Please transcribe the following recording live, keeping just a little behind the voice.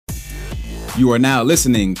You are now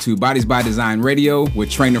listening to Bodies by Design Radio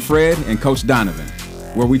with Trainer Fred and Coach Donovan,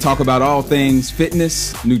 where we talk about all things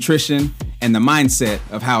fitness, nutrition, and the mindset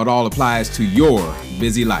of how it all applies to your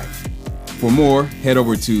busy life. For more, head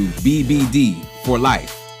over to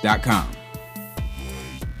bbdforlife.com.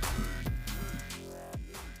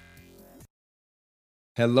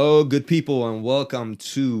 Hello, good people, and welcome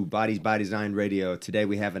to Bodies by Design Radio. Today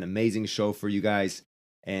we have an amazing show for you guys,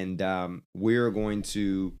 and we're going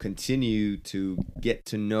to continue to get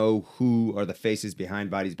to know who are the faces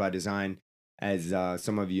behind Bodies by Design. As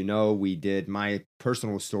some of you know, we did my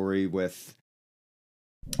personal story with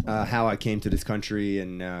how I came to this country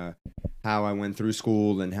and how I went through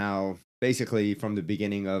school and how basically from the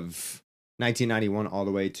beginning of 1991 all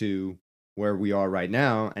the way to where we are right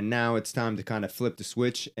now. And now it's time to kind of flip the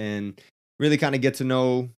switch and really kind of get to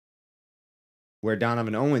know where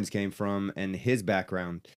Donovan Owens came from and his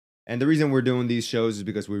background. And the reason we're doing these shows is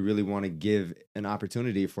because we really want to give an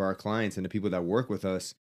opportunity for our clients and the people that work with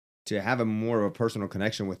us to have a more of a personal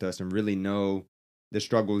connection with us and really know the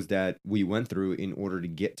struggles that we went through in order to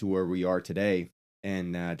get to where we are today,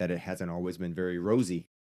 and that it hasn't always been very rosy.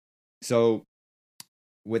 So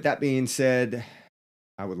with that being said,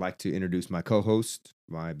 I would like to introduce my co-host,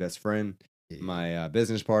 my best friend, my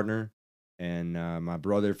business partner, and my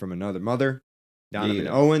brother from another mother, Donovan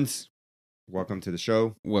Owens. Welcome to the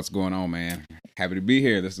show. What's going on, man? Happy to be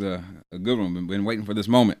here. This is a good one. Been waiting for this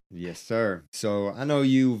moment. Yes, sir. So I know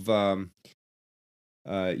you've done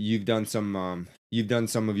some of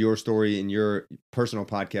your story in your personal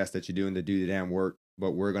podcast that you're doing to do the damn work,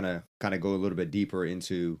 but we're gonna kind of go a little bit deeper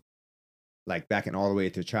into like backing all the way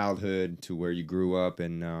to childhood to where you grew up,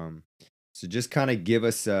 and so just kind of give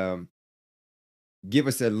us a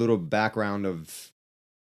little background of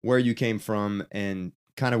where you came from and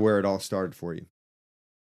kind of where it all started for you.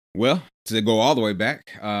 Well, to go all the way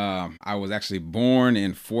back, I was actually born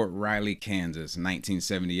in Fort Riley, Kansas,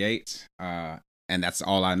 1978, and that's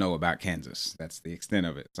all I know about Kansas. That's the extent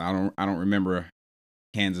of it. So I don't remember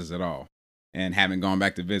Kansas at all, and haven't gone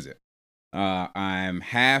back to visit. I'm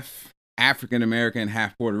half African American,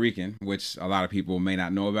 half Puerto Rican, which a lot of people may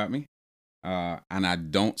not know about me. And I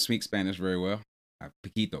don't speak Spanish very well.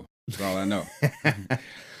 Poquito. That's all I know.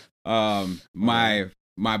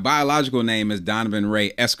 My biological name is Donovan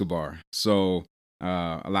Ray Escobar. So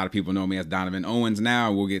a lot of people know me as Donovan Owens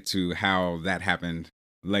now. We'll get to how that happened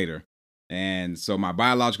later. And so my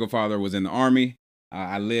biological father was in the Army.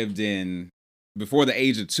 I lived before the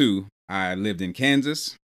age of 2, I lived in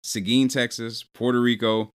Kansas, Seguin, Texas, Puerto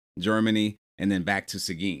Rico, Germany, and then back to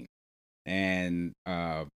Seguin. And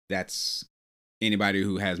that's anybody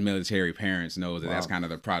who has military parents knows that That's kind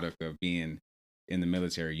of the product of being in the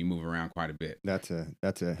military. You move around quite a bit. That's a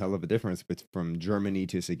hell of a difference from Germany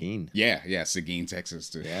to Seguin. Yeah, Seguin, Texas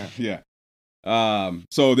too. Yeah.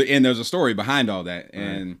 So there's a story behind all that,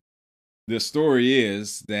 and the story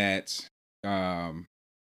is that when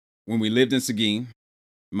we lived in Seguin,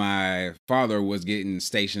 my father was getting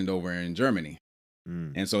stationed over in Germany.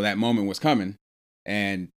 And so that moment was coming,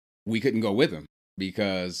 and we couldn't go with him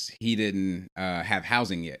because he didn't have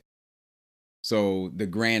housing yet. So the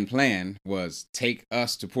grand plan was take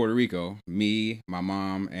us to Puerto Rico, me, my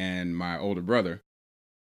mom, and my older brother.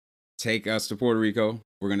 Take us to Puerto Rico.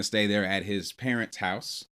 We're going to stay there at his parents'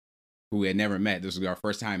 house, who we had never met. This was our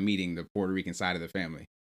first time meeting the Puerto Rican side of the family.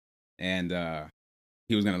 And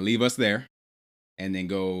he was going to leave us there and then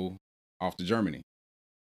go off to Germany.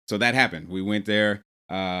 So that happened. We went there.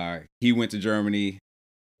 He went to Germany.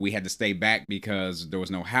 We had to stay back because there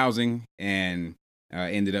was no housing, and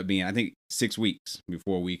ended up being, I think, 6 weeks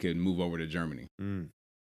before we could move over to Germany.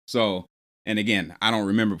 So, and again, I don't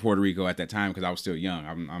remember Puerto Rico at that time because I was still young.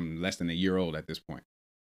 I'm less than a year old at this point.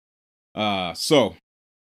 So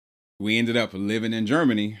we ended up living in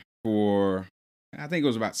Germany for, I think it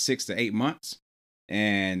was about 6 to 8 months.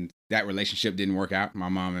 And that relationship didn't work out, my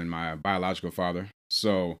mom and my biological father.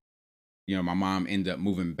 So, my mom ended up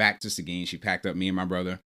moving back to Seguin. She packed up me and my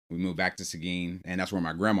brother. We moved back to Seguin, and that's where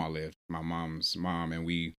my grandma lived, my mom's mom, and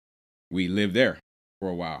we lived there for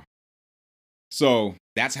a while. So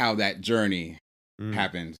that's how that journey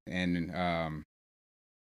happened. And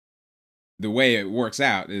the way it works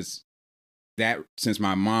out is that since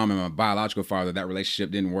my mom and my biological father, that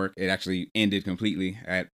relationship didn't work, it actually ended completely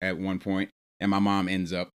at one point, and my mom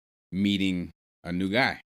ends up meeting a new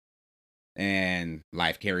guy. And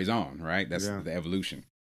life carries on, right? That's the evolution.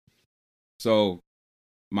 So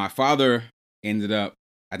my father ended up,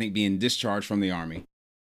 I think, being discharged from the Army,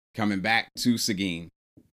 coming back to Seguin.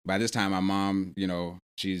 By this time, my mom,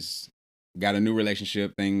 she's got a new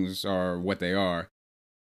relationship. Things are what they are.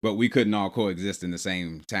 But we couldn't all coexist in the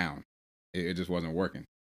same town. It just wasn't working.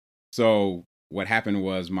 So what happened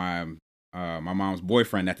was my mom's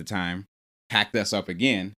boyfriend at the time packed us up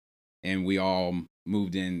again, and we all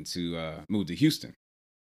moved to Houston.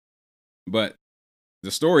 But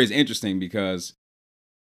the story is interesting because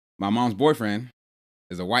my mom's boyfriend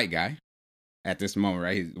is a white guy at this moment,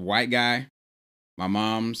 right? He's a white guy. My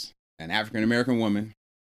mom's an African American woman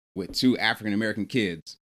with 2 African American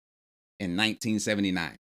kids in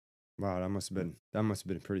 1979. Wow, that must have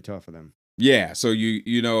been pretty tough for them. Yeah, so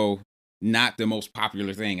you know, not the most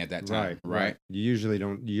popular thing at that time, right? You usually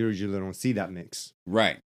don't see that mix.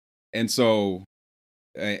 Right. And so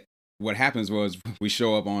what happens was we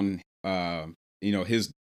show up on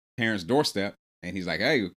his parents' doorstep, and he's like,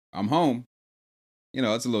 "Hey, I'm home." You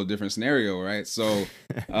know, it's a little different scenario, right? So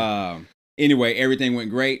anyway, everything went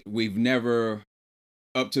great. We've never,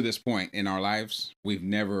 up to this point in our lives, we've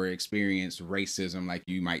never experienced racism like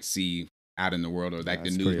you might see out in the world, or like the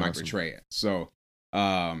news might portray it. So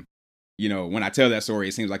when I tell that story,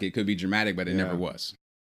 it seems like it could be dramatic, but it never was.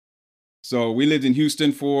 So we lived in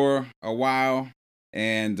Houston for a while,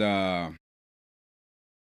 and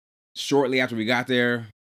shortly after we got there,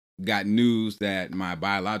 got news that my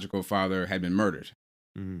biological father had been murdered.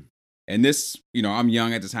 Mm-hmm. And this, I'm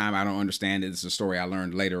young at the time. I don't understand it. It's a story I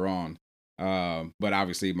learned later on. But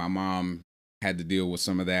obviously my mom had to deal with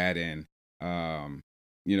some of that. And,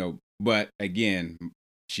 but again,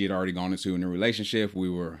 she had already gone into a new relationship. We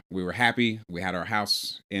were happy. We had our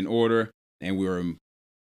house in order, and we were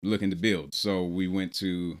looking to build. So we went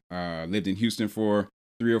to, lived in Houston for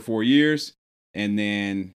 3 or 4 years, and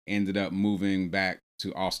then ended up moving back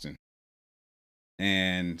to Austin.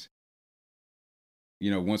 And,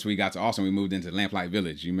 once we got to Austin, we moved into Lamplight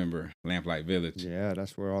Village. You remember Lamplight Village? Yeah,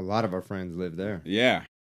 that's where a lot of our friends live there. Yeah.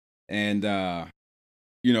 And,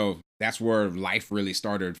 that's where life really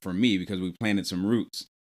started for me, because we planted some roots.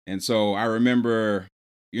 And so I remember,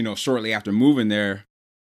 shortly after moving there,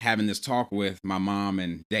 having this talk with my mom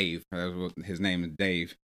and Dave, his name is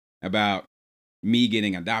Dave, about me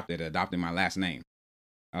getting adopting my last name.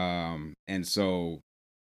 And so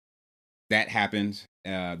that happened.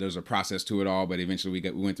 There's a process to it all, but eventually we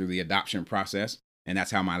went through the adoption process, and that's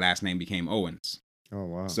how my last name became Owens. Oh,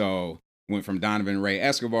 wow. So went from Donovan Ray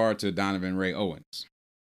Escobar to Donovan Ray Owens.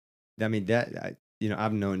 I mean,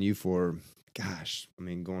 I've known you for,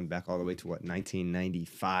 going back all the way to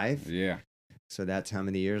 1995? Yeah. So that's how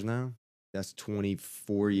many years now? That's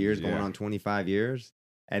 24 years, going on 25 years.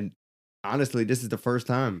 And honestly, this is the first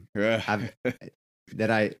time that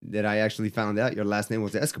I actually found out your last name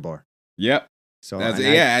was Escobar. Yep. So I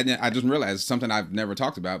just realized it's something I've never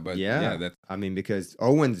talked about, but because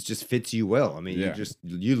Owens just fits you well. I mean,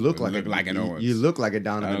 you look like an Owens. You look like a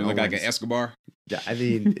Donovan Owens. Look like an Escobar. I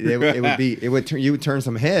mean, you would turn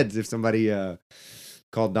some heads if somebody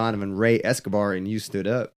called Donovan Ray Escobar and you stood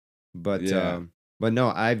up. But no,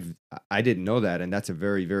 I didn't know that, and that's a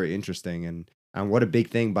very, very interesting and what a big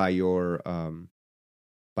thing by your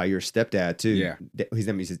stepdad too. Yeah, his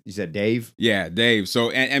name, you said Dave. Yeah, Dave. So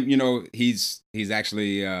and he's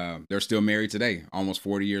actually they're still married today, almost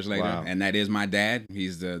 40 years later. Wow. And that is my dad.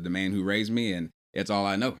 He's the man who raised me, and it's all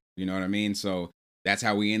I know. You know what I mean? So that's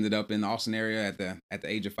how we ended up in the Austin area at the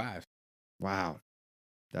age of 5. Wow,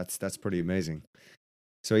 that's pretty amazing.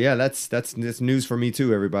 So yeah, that's news for me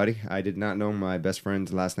too, everybody. I did not know my best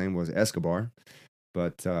friend's last name was Escobar,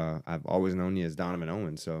 but I've always known you as Donovan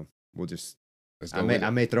Owens. So we'll just. I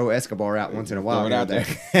may throw Escobar out once in a while. Throw it out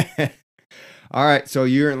there. All right, so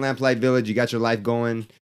you're in Lamplight Village. You got your life going.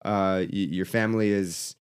 Your family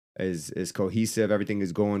is cohesive. Everything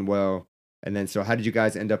is going well. And then, so how did you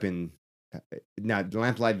guys end up in now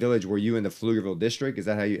Lamplight Village? Were you in the Pflugerville district? Is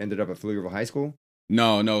that how you ended up at Pflugerville High School?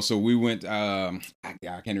 No. So we went. I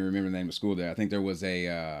can't even remember the name of the school there. I think there was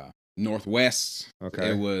a Northwest. Okay.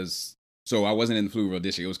 It was. So I wasn't in the Pflugerville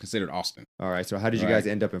district. It was considered Austin. All right. So how did you guys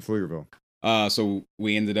end up in Pflugerville? So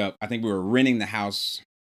we ended up, I think we were renting the house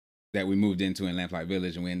that we moved into in Lamplight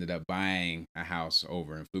Village, and we ended up buying a house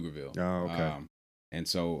over in Pflugerville. Oh, okay. And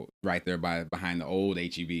so right there behind the old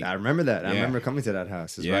HEB. I remember that. I remember coming to that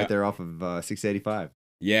house. It's right there off of 685.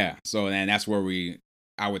 Yeah. So then that's where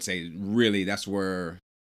I would say really that's where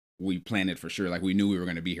we planned it for sure. Like we knew we were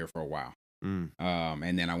going to be here for a while. Mm.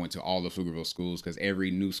 And then I went to all the Pflugerville schools because every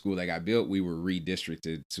new school that got built, we were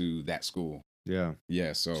redistricted to that school. Yeah.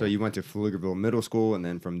 Yeah. So you went to Pflugerville Middle School, and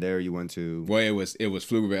then from there you went to. Well, it was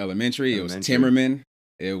Pflugerville Elementary. It was Timmerman.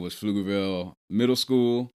 It was Pflugerville Middle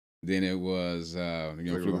School. Then it was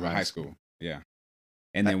Pflugerville High School. Yeah.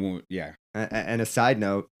 And then And a side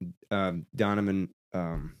note, Donovan,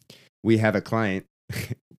 we have a client,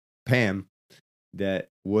 Pam, that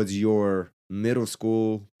was your middle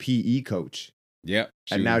school PE coach. Yep.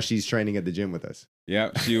 And now she's training at the gym with us.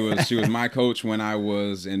 Yep. She was my coach when I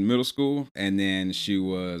was in middle school. And then she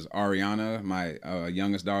was Ariana, my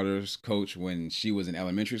youngest daughter's coach when she was in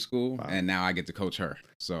elementary school. Wow. And now I get to coach her.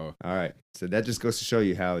 So. All right. So that just goes to show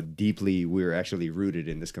you how deeply we're actually rooted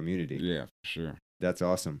in this community. Yeah, for sure. That's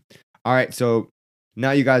awesome. All right. So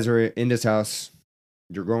now you guys are in this house.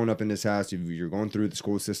 You're growing up in this house. You're going through the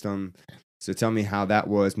school system. So tell me how that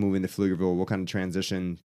was moving to Pflugerville. What kind of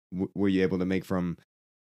transition were you able to make from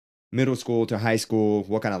middle school to high school?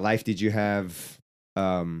 What kind of life did you have?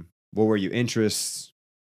 What were your interests?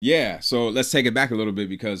 Yeah. So let's take it back a little bit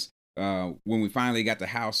because when we finally got the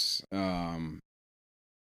house,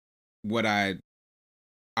 what I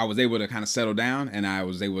was able to kind of settle down and I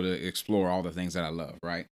was able to explore all the things that I love,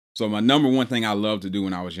 right? So my number one thing I loved to do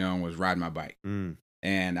when I was young was ride my bike.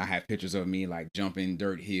 And I had pictures of me like jumping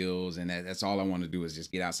dirt hills, and that's all I want to do is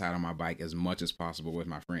just get outside on my bike as much as possible with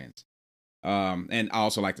my friends. And I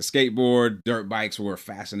also like to skateboard. Dirt bikes were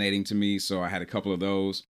fascinating to me, so I had a couple of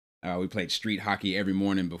those. We played street hockey every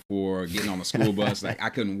morning before getting on the school bus. Like I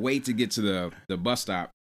couldn't wait to get to the bus stop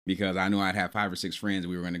because I knew I'd have 5 or 6 friends.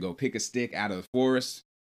 We were going to go pick a stick out of the forest,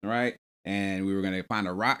 right? And we were going to find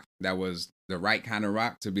a rock that was the right kind of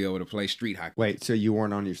rock to be able to play street hockey. Wait, so you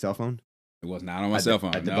weren't on your cell phone? It was not on my cell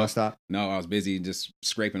phone. At the bus stop? No, I was busy just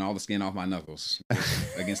scraping all the skin off my knuckles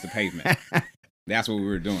against the pavement. That's what we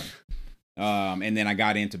were doing. And then I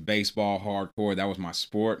got into baseball hardcore. That was my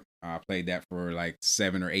sport. I played that for like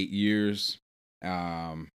 7 or 8 years.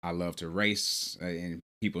 I love to race, and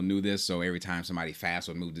people knew this. So every time somebody fast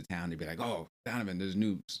would move to town, they'd be like, "Oh,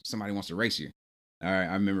 Donovan, somebody wants to race you." All right.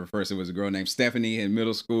 I remember first it was a girl named Stephanie in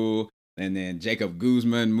middle school. And then Jacob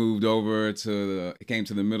Guzman moved over came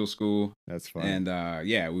to the middle school. That's fun.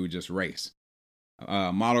 And we would just race.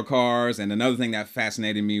 Model cars. And another thing that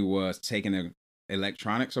fascinated me was taking the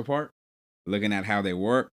electronics apart, looking at how they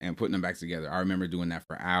work and putting them back together. I remember doing that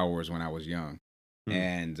for hours when I was young.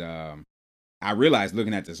 And I realized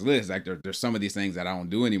looking at this list, like there's some of these things that I don't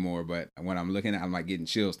do anymore, but when I'm looking at, I'm like getting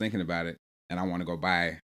chills thinking about it. And I want to go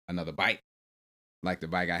buy another bike, like the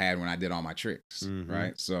bike I had when I did all my tricks.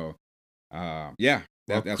 Right. So,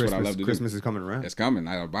 that's what I love to do. Christmas is coming around. It's coming.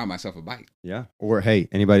 I'll buy myself a bike. Yeah. Or hey,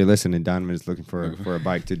 anybody listening, Donovan is looking for a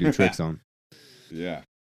bike to do tricks on. Yeah.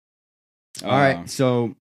 All right.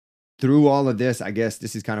 So through all of this, I guess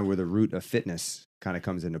this is kind of where the root of fitness kind of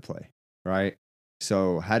comes into play, right?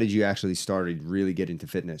 So how did you actually really get into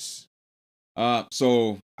fitness?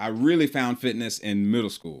 So I really found fitness in middle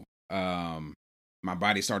school. My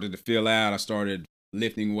body started to fill out. I started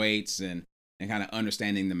lifting weights and kind of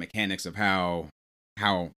understanding the mechanics of how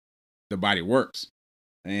the body works.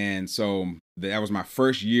 And so that was my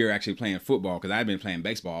first year actually playing football because I'd been playing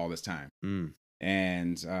baseball all this time.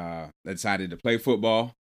 And I decided to play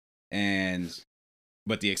football.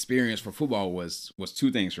 But the experience for football was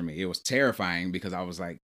 2 things for me. It was terrifying because I was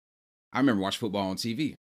like, I remember watching football on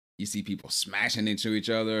TV. You see people smashing into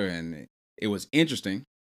each other and it was interesting.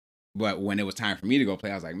 But when it was time for me to go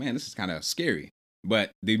play, I was like, man, this is kind of scary.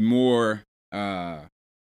 But the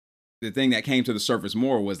thing that came to the surface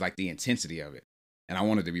more was like the intensity of it. And I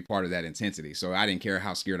wanted to be part of that intensity. So I didn't care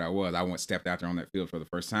how scared I was. I stepped out there on that field for the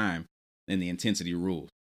first time and the intensity ruled.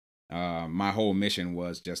 My whole mission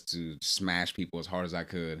was just to smash people as hard as I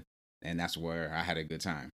could. And that's where I had a good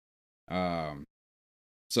time.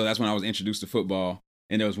 So that's when I was introduced to football.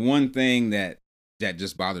 And there was one thing that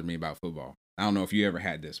just bothered me about football. I don't know if you ever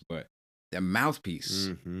had this, but the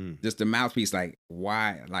mouthpiece, just the mouthpiece, like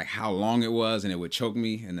why, like how long it was, and it would choke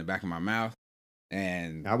me in the back of my mouth.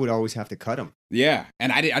 And I would always have to cut them. Yeah.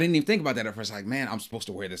 And I didn't even think about that at first. Like, man, I'm supposed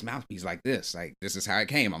to wear this mouthpiece like this. Like, this is how it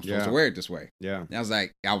came. I'm supposed to wear it this way. Yeah. And I was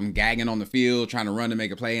like, I'm gagging on the field, trying to run to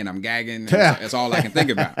make a play, and I'm gagging. That's all I can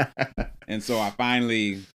think about. And so I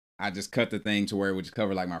just cut the thing to where it would just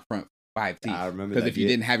cover like my front 5 teeth. I remember because if you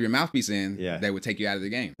didn't have your mouthpiece in, yeah, they would take you out of the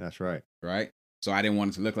game. That's right. Right. So I didn't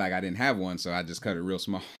want it to look like I didn't have one. So I just cut it real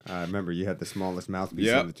small. I remember you had the smallest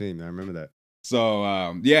mouthpiece on the team. I remember that. So,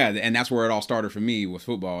 and that's where it all started for me with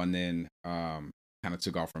football, and then kind of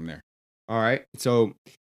took off from there. All right. So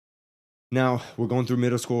now we're going through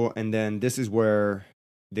middle school, and then this is where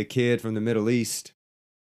the kid from the Middle East,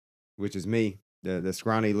 which is me, the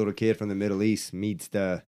scrawny little kid from the Middle East, meets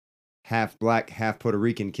the half black, half Puerto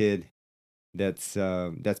Rican kid that's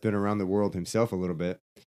been around the world himself a little bit.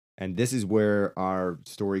 And this is where our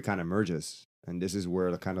story kind of merges. And this is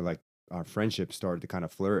where kind of like our friendship started to kind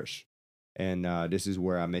of flourish. And this is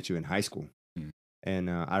where I met you in high school. And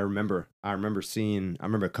I remember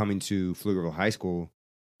coming to Pflugerville High School,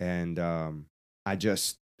 and I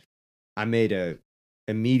made a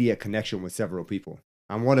immediate connection with several people,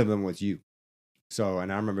 and one of them was you. So,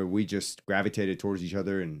 and I remember we just gravitated towards each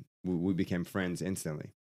other, and we became friends instantly.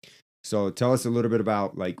 So, tell us a little bit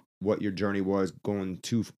about like what your journey was going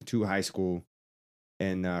to high school,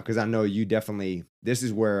 and because I know you definitely, this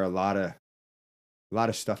is where a lot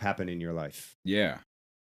of stuff happened in your life. Yeah.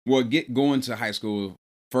 Well, going to high school,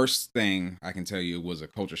 first thing I can tell you was a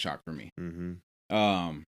culture shock for me.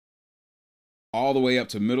 Mm-hmm. All the way up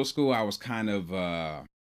to middle school, I was kind of I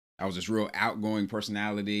was this real outgoing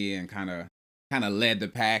personality and kind of led the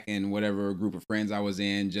pack in whatever group of friends I was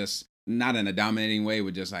in, just not in a dominating way,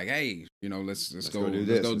 but just like, hey, let's go do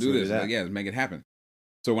this. Let's go do this. Like, yeah, let's make it happen.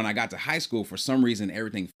 So when I got to high school, for some reason,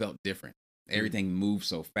 everything felt different. Everything moved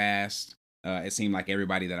so fast. It seemed like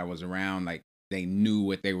everybody that I was around, like they knew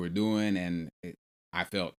what they were doing, and I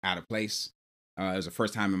felt out of place. It was the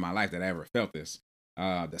first time in my life that I ever felt this.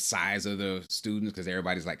 The size of the students, because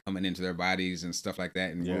everybody's like coming into their bodies and stuff like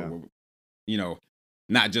that, and we're,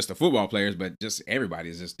 not just the football players, but just everybody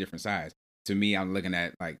is just different size. To me, I'm looking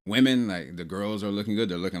at like women, like the girls are looking good;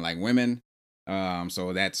 they're looking like women.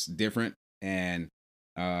 So that's different, and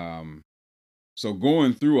so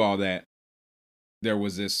going through all that, there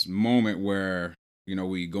was this moment where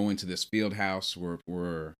we go into this field house.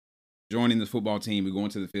 We're joining the football team. We go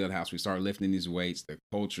into the field house. We start lifting these weights. The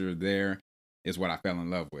culture there is what I fell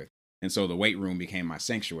in love with, and so the weight room became my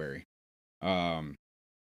sanctuary.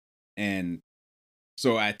 And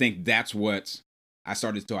so I think that's what I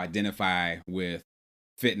started to identify with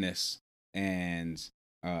fitness and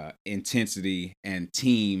intensity and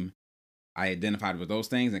team. I identified with those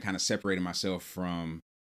things and kind of separated myself from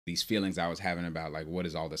these feelings I was having about like, what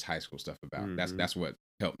is all this high school stuff about? Mm-hmm. That's what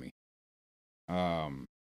helped me.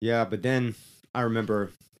 Yeah, but then I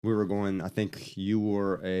remember we were going. I think you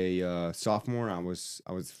were a sophomore. I was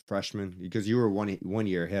freshman, because you were one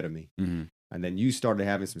year ahead of me, mm-hmm. and then you started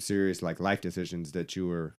having some serious like life decisions that you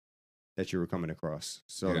were coming across.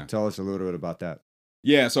 So tell us a little bit about that.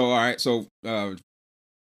 Yeah. So all right. So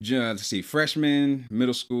let's see, freshman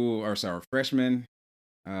freshman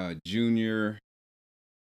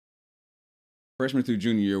through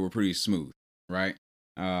junior year were pretty smooth, right?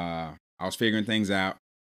 I was figuring things out,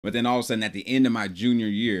 but then all of a sudden at the end of my junior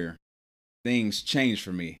year, things changed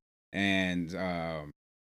for me. And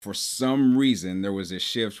for some reason, there was this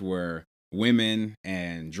shift where women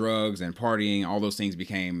and drugs and partying, all those things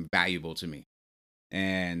became valuable to me.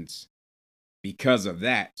 And because of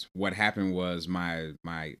that, what happened was my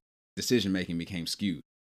decision making became skewed.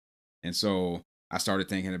 And so I started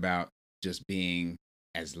thinking about just being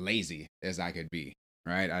as lazy as I could be,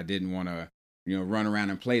 right? I didn't want to, run around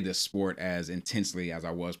and play this sport as intensely as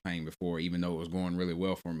I was playing before, even though it was going really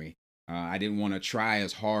well for me. I didn't want to try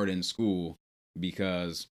as hard in school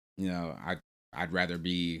because, I'd rather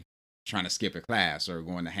be trying to skip a class or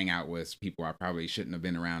going to hang out with people I probably shouldn't have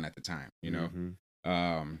been around at the time,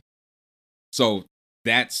 Mm-hmm. So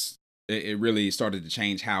it really started to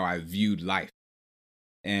change how I viewed life.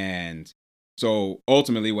 And so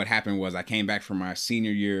ultimately what happened was I came back from my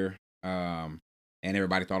senior year, and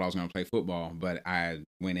everybody thought I was going to play football, but I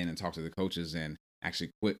went in and talked to the coaches and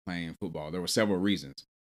actually quit playing football. There were several reasons.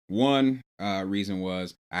 One reason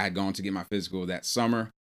was I had gone to get my physical that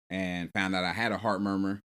summer and found out I had a heart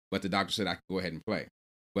murmur, but the doctor said I could go ahead and play.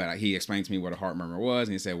 But he explained to me what a heart murmur was,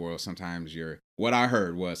 and he said, well, what I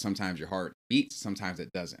heard was sometimes your heart beats, sometimes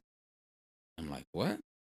it doesn't. I'm like, what?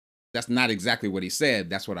 That's not exactly what he said.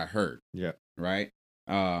 That's what I heard. Yeah. Right.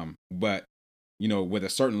 But with a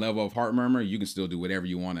certain level of heart murmur, you can still do whatever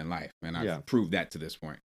you want in life. And I've proved that to this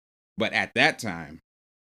point. But at that time,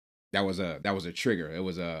 that was a trigger. It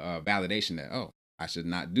was a validation that, oh, I should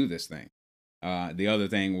not do this thing. The other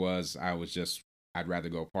thing was I'd rather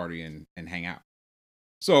go party and hang out.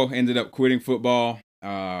 So ended up quitting football,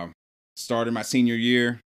 started my senior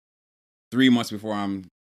year. 3 months before I'm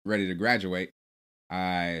ready to graduate,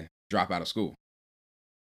 I drop out of school.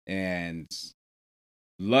 And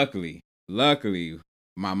luckily,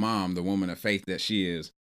 my mom, the woman of faith that she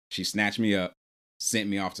is, she snatched me up, sent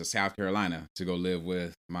me off to South Carolina to go live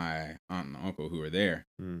with my aunt and uncle who were there.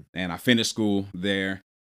 And I finished school there.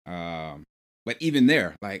 But even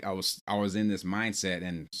there, like I was in this mindset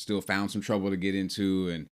and still found some trouble to get into,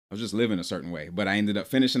 and I was just living a certain way. But I ended up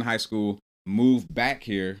finishing high school, moved back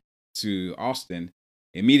here to Austin,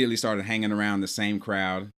 immediately started hanging around the same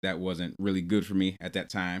crowd that wasn't really good for me at that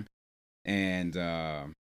time. And,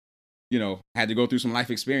 had to go through some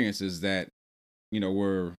life experiences that,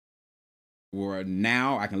 were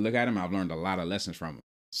now I can look at them. I've learned a lot of lessons from them.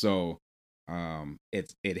 So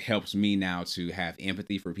it helps me now to have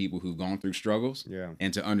empathy for people who've gone through struggles,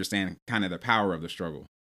 and to understand kind of the power of the struggle.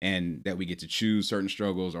 and that we get to choose certain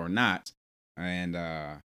struggles or not. And,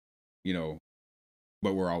 you know,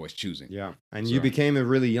 but we're always choosing. Yeah. And you became a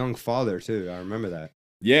really young father too. I remember that.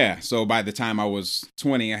 Yeah. So by the time I was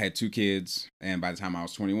 20, I had 2 kids. And by the time I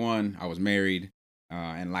was 21, I was married.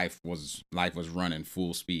 And life was running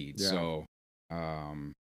full speed. Yeah. So,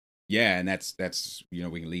 yeah. And that's, you know,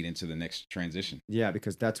 we can lead into the next transition. Yeah.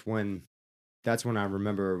 Because that's when I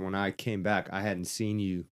remember when I came back, I hadn't seen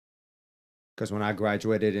you. Because when I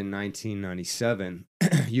graduated in 1997,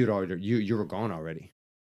 you were gone already.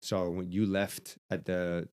 So when you left at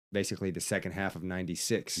basically the second half of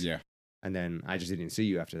 96. Yeah. And then I just didn't see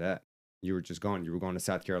you after that. You were just gone. You were going to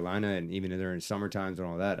South Carolina, and even during summer times and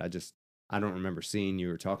all that, I don't remember seeing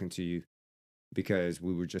you or talking to you because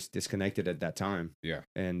we were just disconnected at that time. Yeah.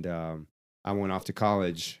 And I went off to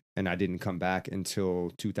college, and I didn't come back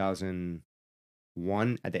until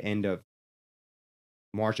 2001 at the end of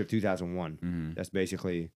March of 2001.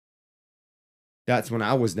 Mm-hmm. That's when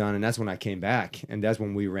I was done, and that's when I came back, and that's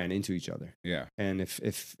when we ran into each other. Yeah. And if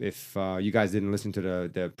you guys didn't listen to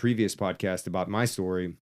the previous podcast about my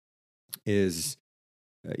story, is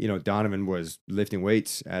you know, Donovan was lifting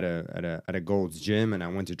weights at a Gold's Gym, and I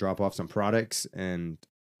went to drop off some products, and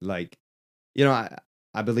like, you know,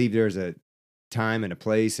 I believe there's a time and a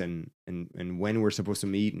place, and when we're supposed to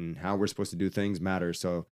meet and how we're supposed to do things matters.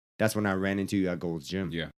 So that's when I ran into you at Gold's Gym.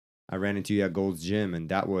 Yeah. I ran into you at Gold's Gym,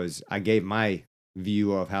 and I gave my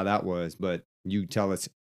view of how that was, but you tell us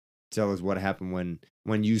what happened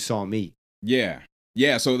when you saw me. Yeah.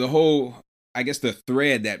 So the whole, I guess the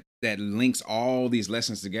thread that links all these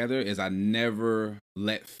lessons together is I never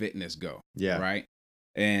let fitness go. Yeah. Right.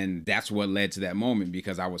 And that's what led to that moment,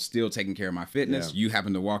 because I was still taking care of my fitness. Yeah. You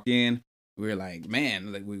happened to walk in. We were like,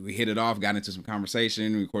 man, like we hit it off, got into some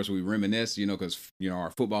conversation. Of course, we reminisced, you know, because, you know,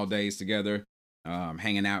 our football days together.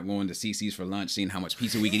 Hanging out, going to CC's for lunch, seeing how much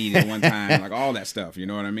pizza we could eat at one time, like all that stuff. You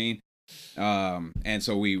know what I mean? And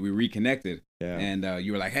so we reconnected. Yeah. And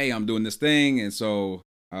you were like, "Hey, I'm doing this thing," and so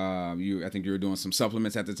I think you were doing some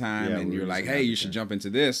supplements at the time, and you were like, "Hey, you should jump into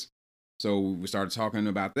this." So we started talking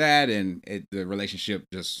about that, and the relationship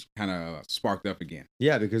just kind of sparked up again.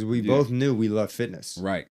 Yeah, because we both knew we loved fitness,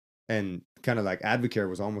 right? And kind of like Advocare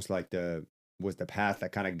was almost like the path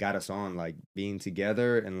that kind of got us on, like being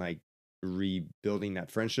together and like rebuilding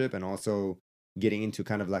that friendship, and also getting into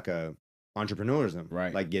kind of like a entrepreneurism,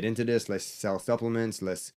 right? Like, get into this, let's sell supplements,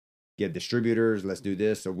 let's get distributors, let's do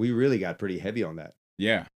this. So we really got pretty heavy on that.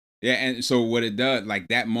 Yeah. And so what it does, like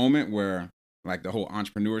that moment where like the whole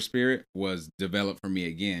entrepreneur spirit was developed for me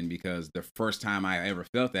again, because the first time I ever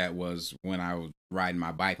felt that was when I was riding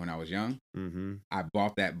my bike when I was young. Mm-hmm. I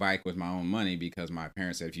bought that bike with my own money because my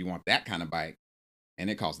parents said, if you want that kind of bike and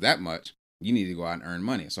it costs that much, you need to go out and earn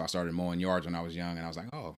money. So I started mowing yards when I was young, and I was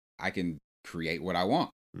like, oh, I can create what I want.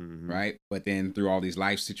 Mm-hmm. Right. But then through all these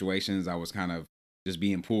life situations, I was kind of just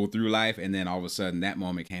being pulled through life. And then all of a sudden that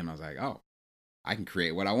moment came, and I was like, oh, I can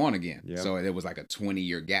create what I want again. Yep. So it was like a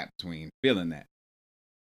 20-year gap between feeling that.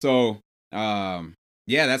 So, yeah,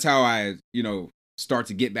 that's how I, you know, start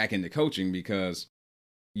to get back into coaching, because,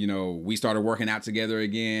 you know, we started working out together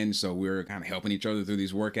again. So we were kind of helping each other through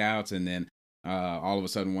these workouts. And then all of a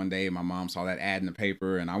sudden one day my mom saw that ad in the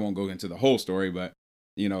paper, and I won't go into the whole story, but,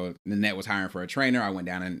 you know, Nanette was hiring for a trainer. I went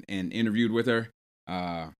down and interviewed with her.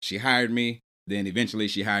 She hired me. Then eventually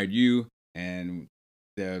she hired you. And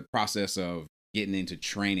the process of getting into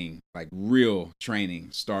training, like real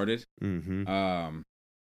training, started. Mm-hmm.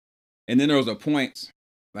 And then there was a point,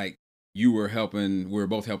 like we were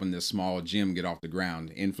both helping this small gym get off the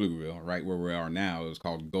ground in Pflugerville, right where we are now. It was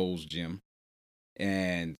called Gold's Gym.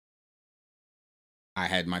 And I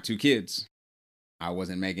had my 2 kids. I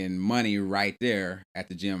wasn't making money right there at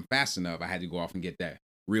the gym fast enough. I had to go off and get that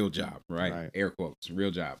real job, right? Air quotes,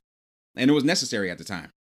 real job. And it was necessary at the time.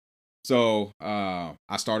 So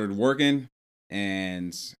I started working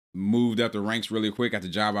and moved up the ranks really quick at the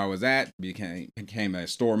job I was at, became a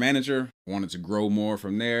store manager, wanted to grow more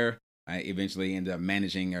from there. I eventually ended up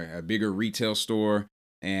managing a bigger retail store,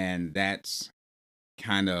 and that's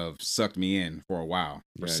kind of sucked me in for a while.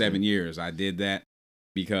 For 7 years, I did that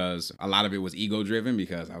because a lot of it was ego driven,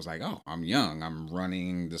 because I was like, oh, I'm young. I'm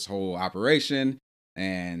running this whole operation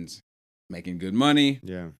and making good money.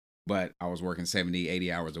 Yeah. But I was working 70,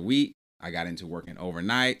 80 hours a week. I got into working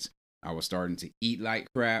overnight. I was starting to eat like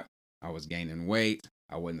crap. I was gaining weight.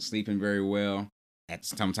 I wasn't sleeping very well.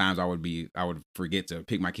 Sometimes I would forget to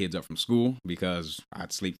pick my kids up from school because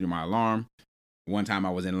I'd sleep through my alarm. One time I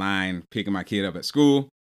was in line picking my kid up at school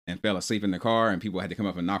and fell asleep in the car, and people had to come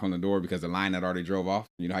up and knock on the door because the line had already drove off.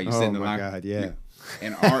 You know how you sit in the line? Oh my God, yeah.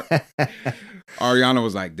 And Ariana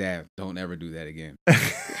was like, Dad, don't ever do that again.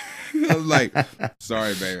 I was like,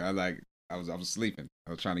 sorry, baby. I was sleeping.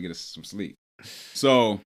 I was trying to get us some sleep.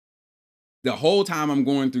 So the whole time I'm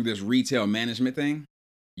going through this retail management thing,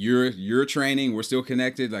 you're training, we're still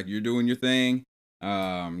connected, like you're doing your thing.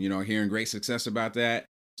 Hearing great success about that.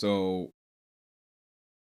 So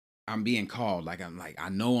I'm being called, I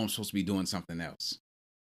know I'm supposed to be doing something else.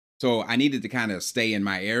 So I needed to kind of stay in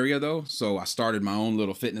my area though. So I started my own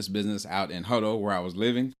little fitness business out in Hutto where I was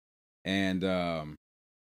living. And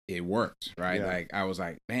it worked, right? Yeah. Like I was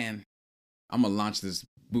like, man, I'm gonna launch this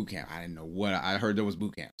boot camp. I didn't know what I heard there was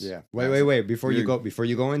boot camps. Yeah. Wait. Before you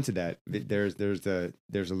go into that, there's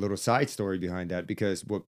a little side story behind that, because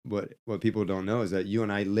what people don't know is that you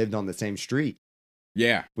and I lived on the same street.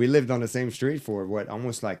 Yeah. We lived on the same street for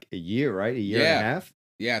almost like a year, right? A year and a half.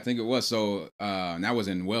 Yeah, I think it was. So that was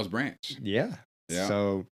in Wells Branch. Yeah. Yeah.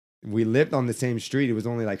 So we lived on the same street. It was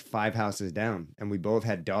only like 5 houses down, and we both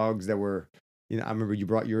had dogs that were, I remember you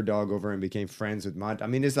brought your dog over and became friends with my. I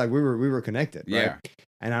mean, it's like we were connected, right? Yeah.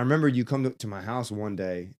 And I remember you come to my house one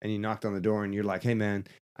day and you knocked on the door and you're like, "Hey man,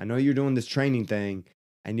 I know you're doing this training thing,"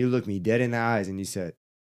 and you looked me dead in the eyes and you said,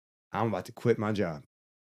 "I'm about to quit my job."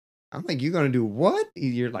 I'm like, "You're gonna do what?"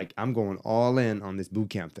 You're like, "I'm going all in on this boot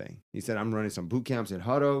camp thing." He said, "I'm running some boot camps in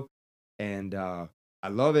Hutto, and I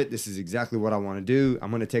love it. This is exactly what I want to do.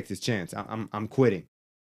 I'm gonna take this chance. I'm quitting."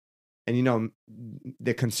 And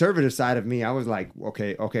the conservative side of me, I was like,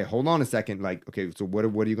 okay, hold on a second. Like, okay, so what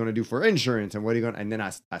are you gonna do for insurance, and what are you gonna? And then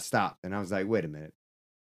I stopped, and I was like, wait a minute,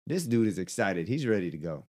 this dude is excited. He's ready to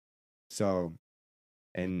go. So.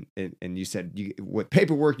 And you said, what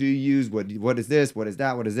paperwork do you use? What is this? What is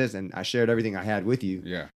that? What is this? And I shared everything I had with you.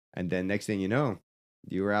 Yeah. And then next thing you know,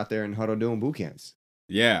 you were out there in Hutto doing boot camps.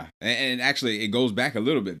 Yeah. And actually, it goes back a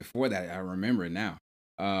little bit before that. I remember it now.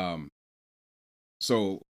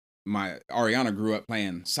 So my Ariana grew up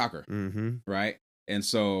playing soccer, right? And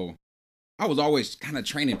so I was always kind of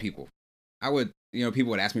training people. I would, people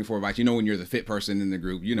would ask me for advice. When you're the fit person in the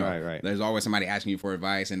group, right. There's always somebody asking you for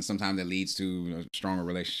advice, and sometimes it leads to a stronger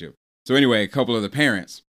relationship. So anyway, a couple of the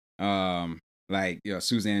parents,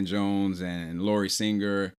 Suzanne Jones and Lori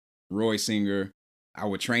Singer, Roy Singer, I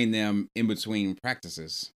would train them in between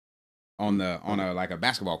practices on a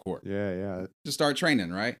basketball court. Yeah. Just start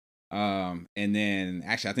training, right? And then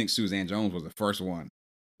actually, I think Suzanne Jones was the first one,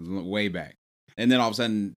 way back. And then all of a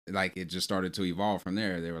sudden, like, it just started to evolve from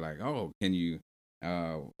there. They were like, "Oh, can you?"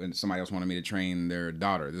 And somebody else wanted me to train their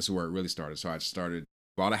daughter. This is where it really started. So I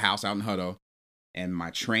bought a house out in Hutto, and my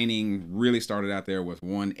training really started out there with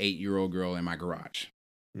one 8-year-old girl in my garage.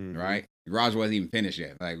 Right? The garage wasn't even finished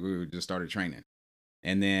yet. Like, we just started training.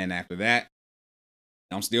 And then after that,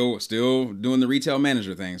 I'm still doing the retail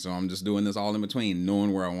manager thing. So I'm just doing this all in between,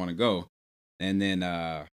 knowing where I want to go. And then,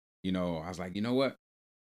 I was like, you know what?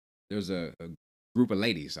 There's a group of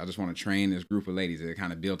ladies. I just want to train this group of ladies. It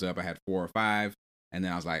kind of built up. I had 4 or 5. And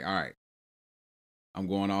then I was like, all right, I'm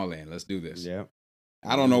going all in. Let's do this. Yeah.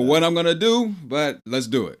 I don't know what I'm going to do, but let's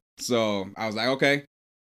do it. So I was like, okay,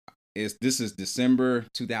 this is December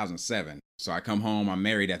 2007. So I come home. I'm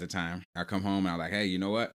married at the time. I come home and I'm like, hey, you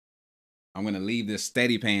know what? I'm going to leave this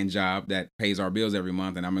steady paying job that pays our bills every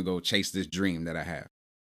month, and I'm going to go chase this dream that I have.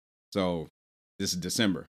 So this is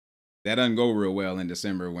December. That doesn't go real well in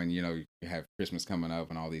December when, you have Christmas coming up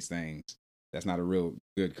and all these things. That's not a real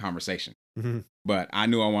good conversation. But I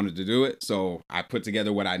knew I wanted to do it. So I put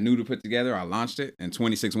together what I knew to put together. I launched it, and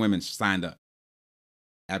 26 women signed up.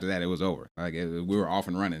 After that, it was over. We were off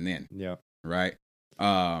and running then. Yeah. Right.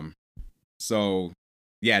 So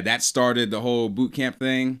yeah, that started the whole boot camp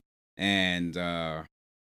thing. And,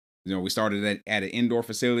 we started at an indoor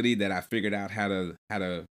facility that I figured out how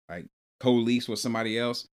to like co-lease with somebody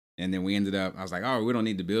else. And then we ended up, I was like, oh, we don't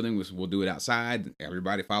need the building. We'll do it outside.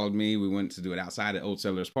 Everybody followed me. We went to do it outside at Old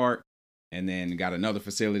Settlers Park, and then got another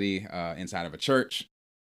facility inside of a church.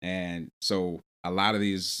 And so a lot of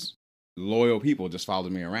these loyal people just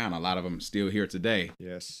followed me around. A lot of them still here today.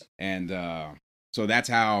 Yes. And so that's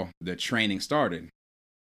how the training started.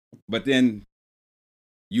 But then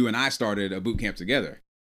you and I started a boot camp together.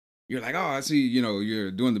 You're like, oh, I see,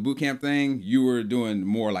 you're doing the boot camp thing. You were doing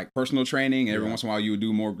more like personal training. Every once in a while you would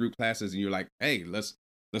do more group classes, and you're like, hey, let's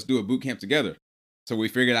do a boot camp together. So we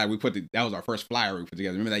figured out, that was our first flyer we put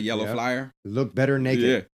together. Remember that yellow flyer? Look better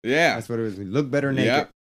naked. Yeah. That's what it was. Look better naked. Yep.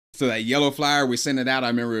 So that yellow flyer, we sent it out. I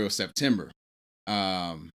remember it was September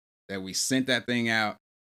that we sent that thing out,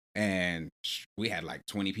 and we had like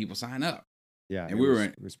 20 people sign up. Yeah. And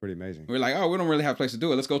it was pretty amazing. We were like, oh, we don't really have a place to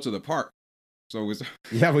do it. Let's go to the park. So it's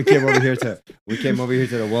Yeah, we came over here to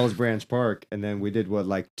the Wells Branch Park, and then we did what,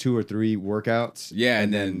 like 2 or 3 workouts. Yeah,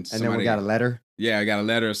 and then we got a letter. Yeah, I got a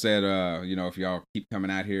letter said, if y'all keep coming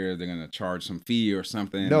out here, they're gonna charge some fee or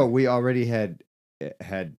something. No, we already had a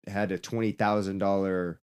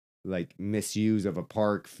 $20,000 like misuse of a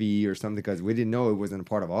park fee or something because we didn't know it wasn't a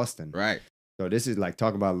part of Austin. Right. So this is like,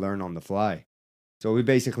 talk about learn on the fly. So we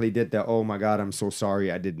basically did the, oh my God, I'm so sorry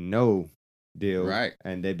I didn't know deal. Right.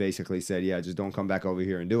 And they basically said, yeah, just don't come back over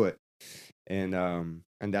here and do it. And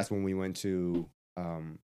that's when we went to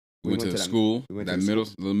we went to the school. We went to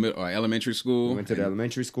elementary school. We went to the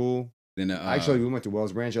elementary school. Then actually we went to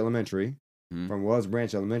Wells Branch Elementary. Mm-hmm. From Wells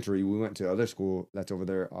Branch Elementary, we went to other school that's over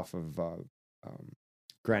there off of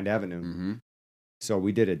Grand Avenue. Mm-hmm. So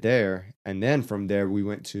we did it there, and then from there we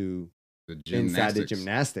went to inside the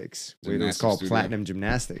gymnastics. It was called studio. Platinum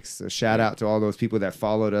Gymnastics. So shout out to all those people that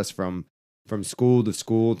followed us from school to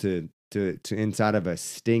school to inside of a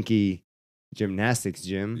stinky gymnastics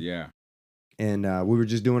gym. Yeah, and we were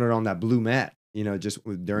just doing it on that blue mat, just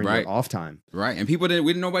during the off time. Right, and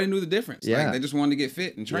nobody knew the difference. Yeah, like, they just wanted to get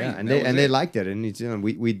fit and train. Yeah, and they liked it, and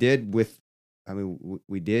we did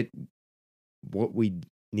what we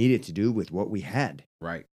needed to do with what we had.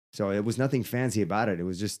 Right. So it was nothing fancy about it. It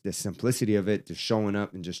was just the simplicity of it, just showing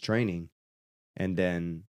up and just training. And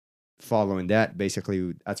then following that,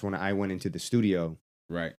 basically, that's when I went into the studio.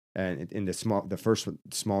 Right. And in the first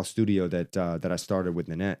small studio that I started with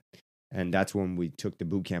Nanette. And that's when we took the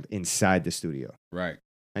boot camp inside the studio. Right.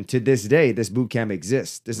 And to this day, this boot camp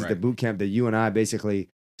exists. This is the boot camp that you and I basically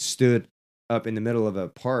stood up in the middle of a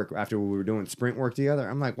park after we were doing sprint work together.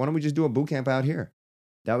 I'm like, why don't we just do a boot camp out here?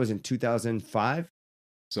 That was in 2005.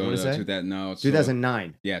 So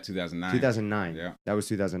 2009. Yeah, 2009. 2009. Yeah, that was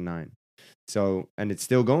 2009. So, and it's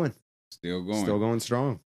still going. Still going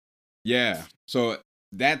strong. Yeah. So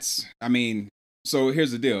so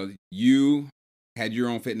here's the deal. You had your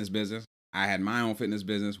own fitness business. I had my own fitness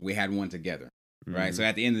business. We had one together. Mm-hmm. Right. So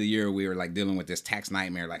at the end of the year, we were like dealing with this tax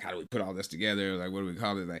nightmare. Like, how do we put all this together? Like, what do we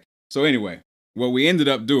call it? Like, so anyway, what we ended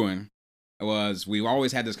up doing was we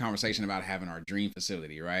always had this conversation about having our dream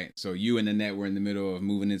facility, right? So you and Nanette were in the middle of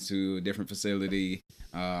moving into a different facility.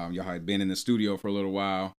 Y'all had been in the studio for a little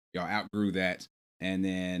while. Y'all outgrew that. And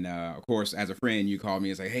then, of course, as a friend, you called me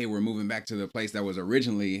and said, hey, we're moving back to the place that was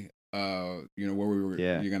originally, where we were,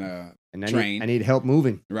 you're going to train. I need help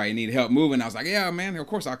moving. Right, you need help moving. I was like, yeah, man, of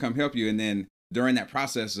course I'll come help you. And then during that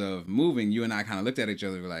process of moving, you and I kind of looked at each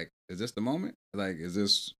other. We're like, is this the moment? Like, is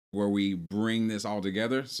this where we bring this all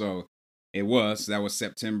together? So that was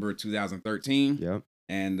September 2013. Yep.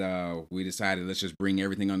 And we decided, let's just bring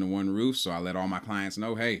everything under one roof. So I let all my clients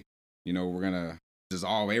know, hey, we're going to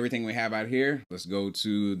dissolve everything we have out here. Let's go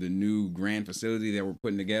to the new grand facility that we're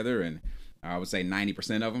putting together. And I would say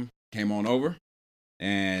 90% of them came on over.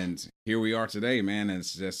 And here we are today, man. And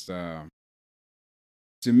it's just, to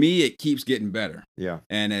me, it keeps getting better. Yeah.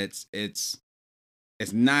 And it's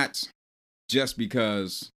not just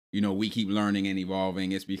because, we keep learning and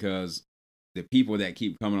evolving. It's because the people that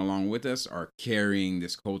keep coming along with us are carrying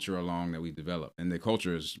this culture along that we developed. And the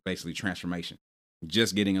culture is basically transformation,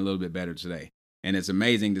 just getting a little bit better today. And it's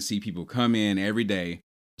amazing to see people come in every day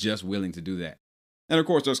just willing to do that. And of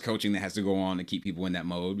course, there's coaching that has to go on to keep people in that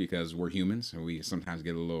mode because we're humans and we sometimes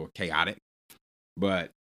get a little chaotic.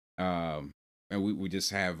 But and we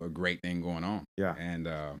just have a great thing going on. Yeah. And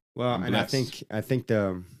and I think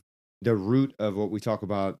the root of what we talk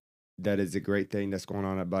about that is a great thing that's going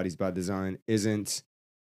on at Bodies by Design isn't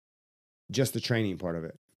just the training part of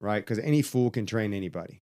it, right? Because any fool can train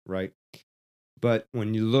anybody, right? But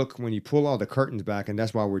when you pull all the curtains back, and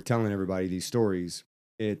that's why we're telling everybody these stories,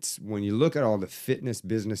 it's when you look at all the fitness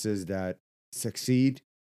businesses that succeed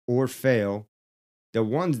or fail, the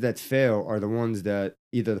ones that fail are the ones that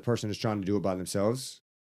either the person is trying to do it by themselves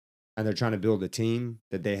and they're trying to build a team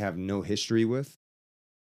that they have no history with.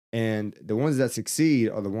 And the ones that succeed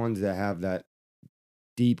are the ones that have that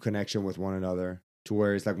deep connection with one another to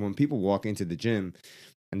where it's like when people walk into the gym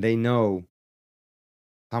and they know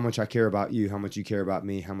how much I care about you, how much you care about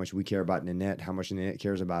me, how much we care about Nanette, how much Nanette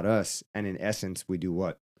cares about us. And in essence, we do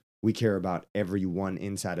what? We care about everyone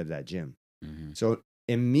inside of that gym. Mm-hmm. So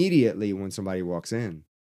immediately when somebody walks in,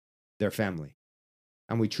 they're family.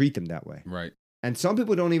 And we treat them that way. Right. And some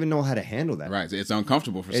people don't even know how to handle that. Right. It's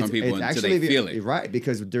uncomfortable for some people until they feel it. Right.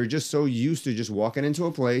 Because they're just so used to just walking into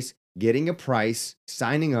a place, getting a price,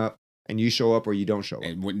 signing up, and you show up or you don't show up.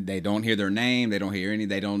 And when they don't hear their name, they don't hear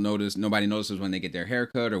they don't notice. Nobody notices when they get their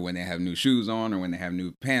haircut or when they have new shoes on or when they have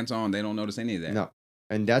new pants on. They don't notice any of that. No.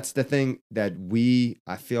 And that's the thing that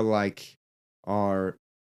I feel like, are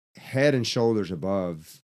head and shoulders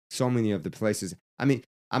above so many of the places. I mean,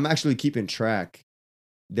 I'm actually keeping track.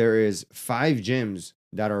 There is 5 gyms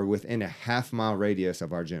that are within a half-mile radius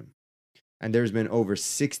of our gym. And there's been over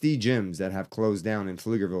 60 gyms that have closed down in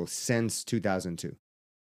Pflugerville since 2002.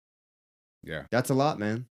 Yeah. That's a lot,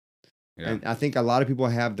 man. Yeah. And I think a lot of people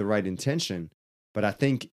have the right intention, but I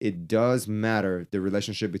think it does matter the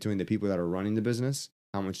relationship between the people that are running the business,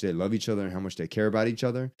 how much they love each other and how much they care about each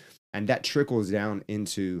other. And that trickles down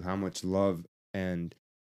into how much love and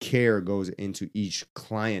care goes into each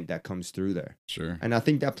client that comes through there. Sure. And I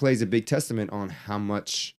think that plays a big testament on how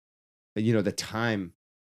much, you know, the time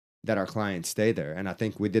that our clients stay there. And I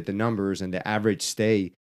think we did the numbers, and the average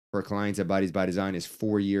stay for clients at Bodies by Design is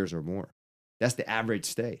 4 years or more. That's the average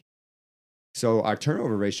stay. So our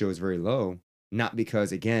turnover ratio is very low, not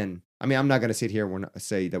because, again, I mean, I'm not going to sit here and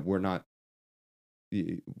say that we're not,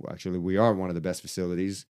 actually, we are one of the best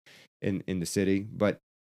facilities in the city, but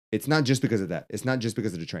it's not just because of that. It's not just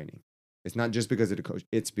because of the training. It's not just because of the coach.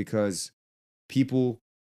 It's because people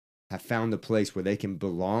have found a place where they can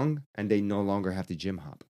belong and they no longer have to gym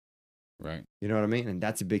hop. Right. You know what I mean? And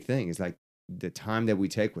that's a big thing. It's like the time that we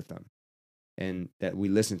take with them and that we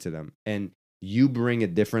listen to them. And you bring a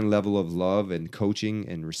different level of love and coaching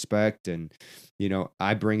and respect. And, you know,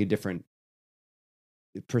 I bring a different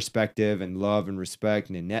perspective and love and respect.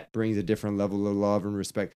 And Annette brings a different level of love and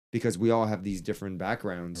respect because we all have these different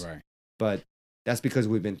backgrounds. Right. But that's because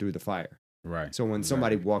we've been through the fire. Right. So when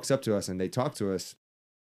somebody walks up to us and they talk to us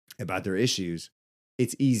about their issues,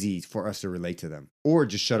 it's easy for us to relate to them or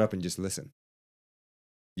just shut up and just listen.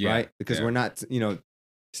 Yeah. Right. Because we're not,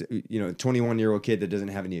 21-year-old kid that doesn't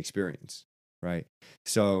have any experience. Right.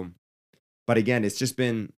 So, but again, it's just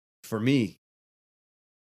been, for me,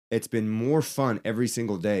 it's been more fun every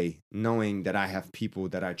single day knowing that I have people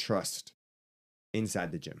that I trust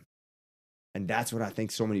inside the gym. And that's what I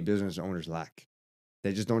think so many business owners lack.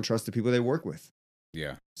 They just don't trust the people they work with.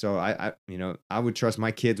 Yeah. So I would trust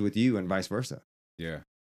my kids with you and vice versa. Yeah.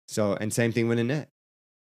 So, and same thing with Annette.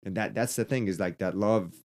 And that's the thing, is like that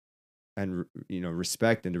love and,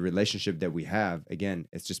 respect and the relationship that we have, again,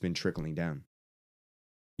 it's just been trickling down.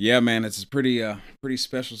 Yeah, man, it's a pretty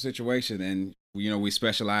special situation. And, we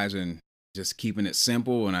specialize in just keeping it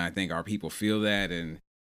simple. And I think our people feel that. And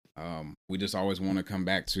we just always want to come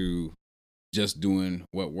back to just doing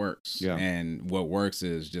what works. Yeah. And what works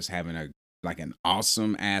is just having an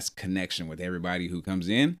awesome ass connection with everybody who comes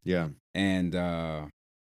in. Yeah. And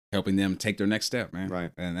helping them take their next step, man.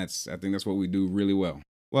 Right. And I think that's what we do really well.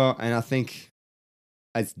 Well, and I think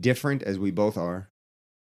as different as we both are,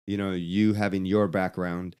 you having your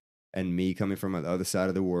background and me coming from the other side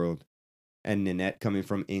of the world and Nanette coming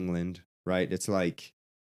from England, right? It's like,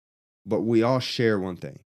 but we all share one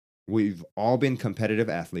thing. We've all been competitive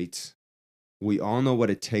athletes. We all know what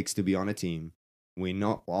it takes to be on a team. We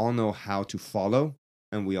all know how to follow,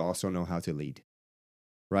 and we also know how to lead,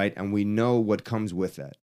 right? And we know what comes with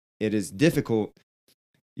that. It is difficult,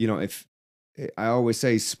 if I always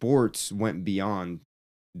say sports went beyond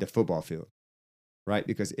the football field, right?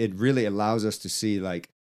 Because it really allows us to see, like,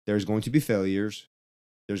 there's going to be failures,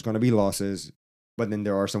 there's going to be losses, but then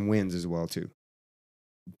there are some wins as well too.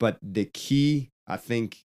 But the key, I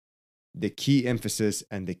think, the key emphasis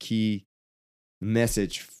and the key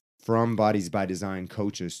message from Bodies by Design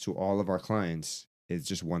coaches to all of our clients is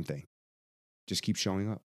just one thing. Just keep showing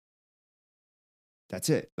up. That's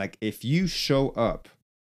it. Like, if you show up,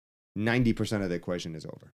 90% of the equation is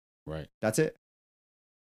over. Right. That's it.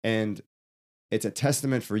 And it's a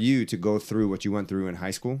testament for you to go through what you went through in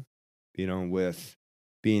high school, with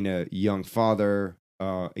being a young father,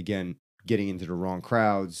 again, getting into the wrong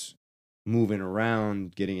crowds, moving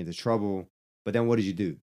around, getting into trouble. But then what did you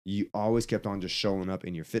do? You always kept on just showing up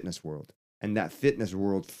in your fitness world. And that fitness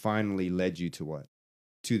world finally led you to what?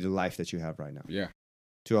 To the life that you have right now. Yeah.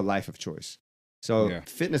 To a life of choice. So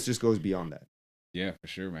fitness just goes beyond that. Yeah, for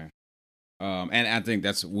sure, man. And I think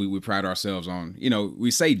that's, we pride ourselves on, we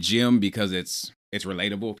say gym because it's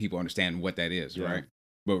relatable. People understand what that is, right?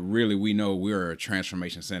 But really, we know we're a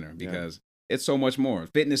transformation center because it's so much more.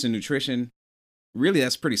 Fitness and nutrition, really,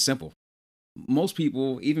 that's pretty simple. Most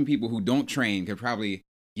people, even people who don't train, could probably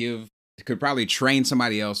train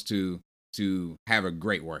somebody else to have a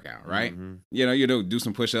great workout, right? Mm-hmm. Do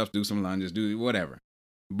some push-ups, do some lunges, do whatever.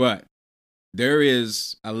 But there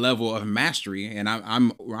is a level of mastery, and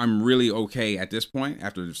I'm really okay at this point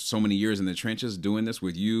after so many years in the trenches doing this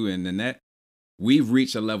with you and Nanette. We've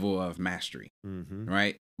reached a level of mastery,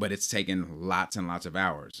 right? But it's taken lots and lots of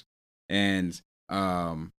hours, and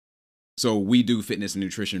so we do fitness and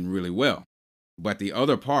nutrition really well. But the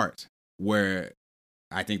other part where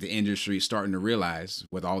I think the industry is starting to realize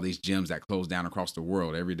with all these gyms that close down across the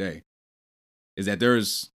world every day is that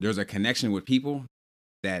there's a connection with people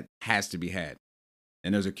that has to be had.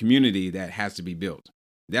 And there's a community that has to be built.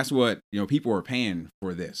 That's what, people are paying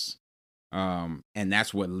for this. And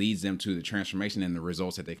that's what leads them to the transformation and the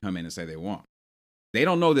results that they come in and say they want. They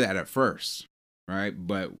don't know that at first, right?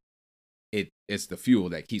 But it's the fuel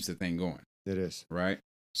that keeps the thing going. It is. Right?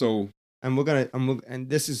 So, and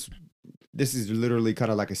this is literally kind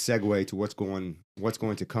of like a segue to what's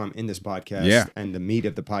going to come in this podcast. Yeah. And the meat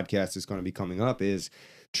of the podcast is going to be coming up is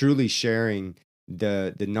truly sharing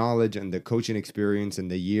the knowledge and the coaching experience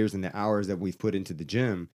and the years and the hours that we've put into the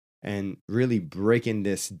gym, and really breaking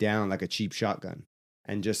this down like a cheap shotgun,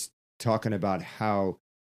 and just talking about how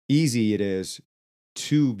easy it is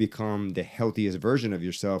to become the healthiest version of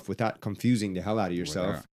yourself without confusing the hell out of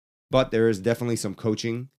yourself. But there is definitely some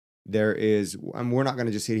coaching. There is, and we're not going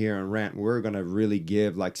to just sit here and rant. We're going to really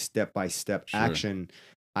give like step-by-step action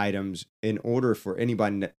items in order for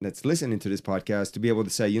anybody that's listening to this podcast to be able to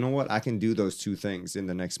say, you know what, I can do those two things in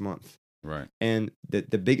the next month. Right. And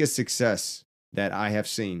the biggest success that I have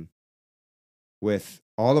seen with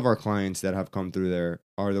all of our clients that have come through there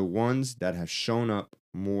are the ones that have shown up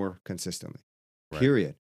more consistently.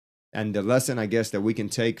 Period. And the lesson, I guess, that we can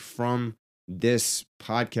take from this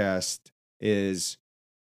podcast is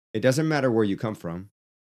it doesn't matter where you come from,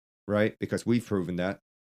 right? Because we've proven that.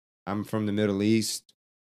 I'm from the Middle East.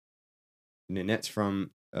 Nanette's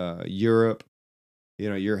from Europe.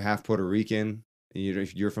 You're half Puerto Rican.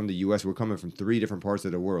 If you're from the U.S., we're coming from 3 different parts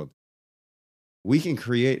of the world. We can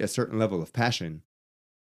create a certain level of passion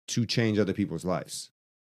to change other people's lives,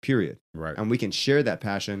 period. Right. And we can share that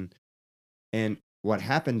passion. And what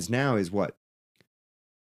happens now is what?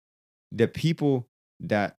 The people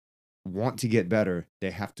that want to get better,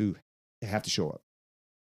 they have to show up.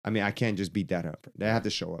 I mean, I can't just beat that up. They have to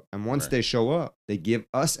show up. And once they show up, they give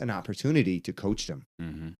us an opportunity to coach them.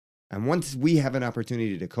 Mm-hmm. And once we have an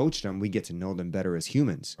opportunity to coach them, we get to know them better as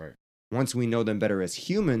humans. Right. Once we know them better as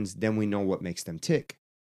humans, then we know what makes them tick.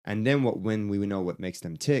 And then when we know what makes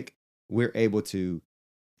them tick, we're able to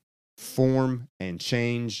form and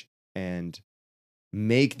change and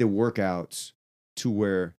make the workouts to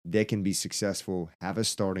where they can be successful, have a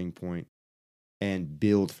starting point, and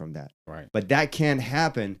build from that. Right. But that can't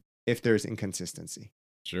happen if there's inconsistency.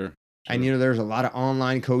 Sure. And, there's a lot of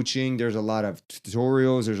online coaching. There's a lot of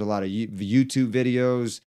tutorials. There's a lot of YouTube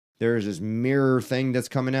videos. There's this mirror thing that's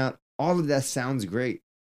coming out. All of that sounds great.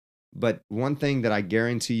 But one thing that I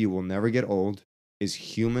guarantee you will never get old is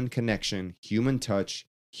human connection, human touch,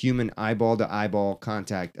 human eyeball to eyeball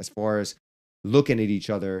contact, as far as looking at each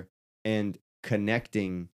other and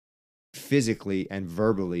connecting physically and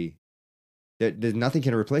verbally. There's nothing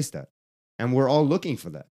can replace that. And we're all looking for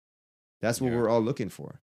that. That's what we're all looking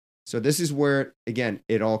for. So this is where, again,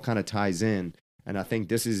 it all kind of ties in. And I think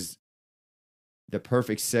this is the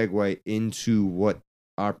perfect segue into what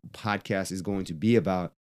our podcast is going to be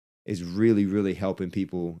about, is really, really helping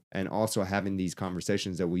people and also having these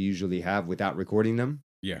conversations that we usually have without recording them.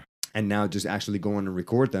 Yeah. And now just actually going and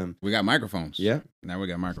record them. We got microphones. Yeah. Now we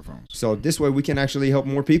got microphones. So this way we can actually help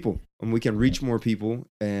more people and we can reach more people.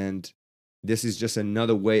 And this is just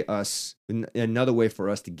another way for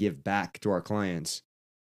us to give back to our clients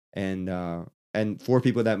and for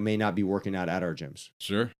people that may not be working out at our gyms.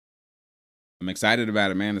 Sure. I'm excited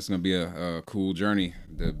about it, man. It's going to be a cool journey.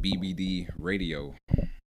 The BBD radio.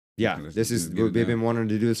 Yeah, we've been wanting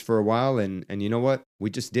to do this for a while, and you know what?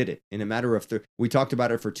 We just did it in a matter of we talked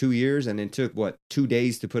about it for 2 years, and it took 2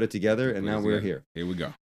 days to put it together, and now we're here. Here we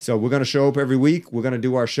go. So we're gonna show up every week. We're gonna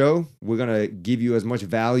do our show. We're gonna give you as much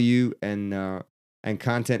value and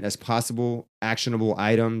content as possible, actionable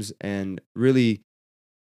items, and really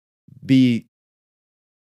be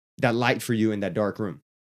that light for you in that dark room.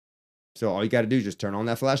 So all you got to do is just turn on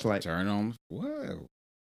that flashlight. Turn on. Whoa.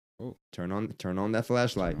 Oh, turn on that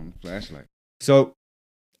flashlight. Turn on the flashlight. So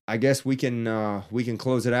I guess we can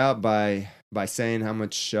close it out by saying how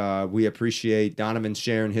much we appreciate Donovan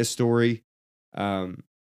sharing his story.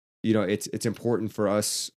 It's important for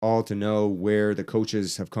us all to know where the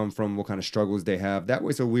coaches have come from, what kind of struggles they have. That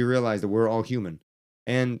way, so we realize that we're all human.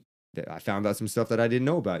 And I found out some stuff that I didn't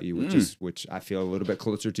know about you, which I feel a little bit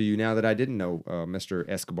closer to you now that I didn't know, Mr.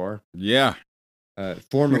 Escobar. Yeah.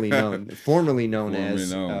 Formerly known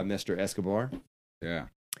as Mr. Escobar. Yeah.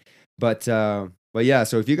 But yeah,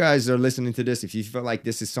 so if you guys are listening to this, if you feel like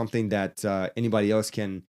this is something that anybody else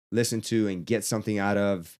can listen to and get something out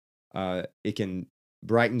of, it can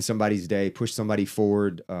brighten somebody's day, push somebody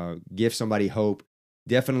forward, give somebody hope,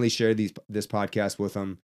 definitely share this podcast with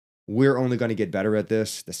them. we're only going to get better at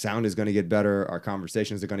this. The sound is going to get better. Our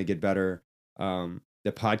conversations are going to get better.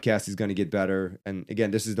 The podcast is going to get better. And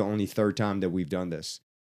again, this is the only third time that we've done this.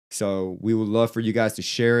 So we would love for you guys to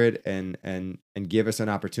share it and give us an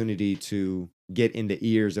opportunity to get in the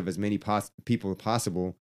ears of as many people as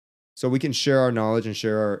possible, so we can share our knowledge and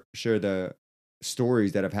share the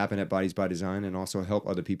stories that have happened at Bodies by Design, and also help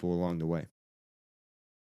other people along the way.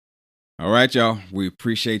 All right, y'all. We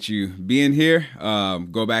appreciate you being here.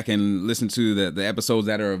 Go back and listen to the episodes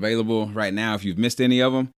that are available right now if you've missed any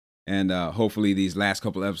of them. And hopefully these last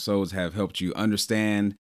couple episodes have helped you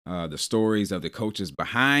understand the stories of the coaches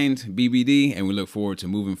behind BBD. And we look forward to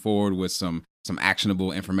moving forward with some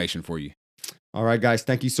actionable information for you. All right, guys.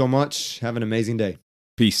 Thank you so much. Have an amazing day.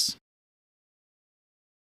 Peace.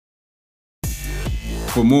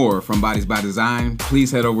 For more from Bodies by Design,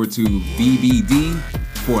 please head over to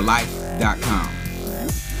bbdforlife.com.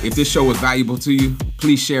 If this show was valuable to you,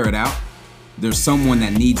 please share it out. There's someone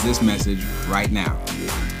that needs this message right now.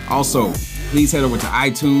 Also, please head over to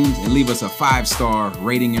iTunes and leave us a 5-star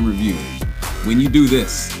rating and review. When you do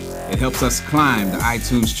this, it helps us climb the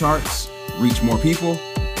iTunes charts, reach more people,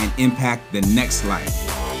 and impact the next life.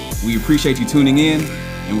 We appreciate you tuning in,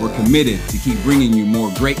 and we're committed to keep bringing you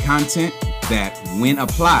more great content that, when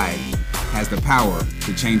applied, has the power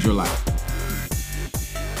to change your life.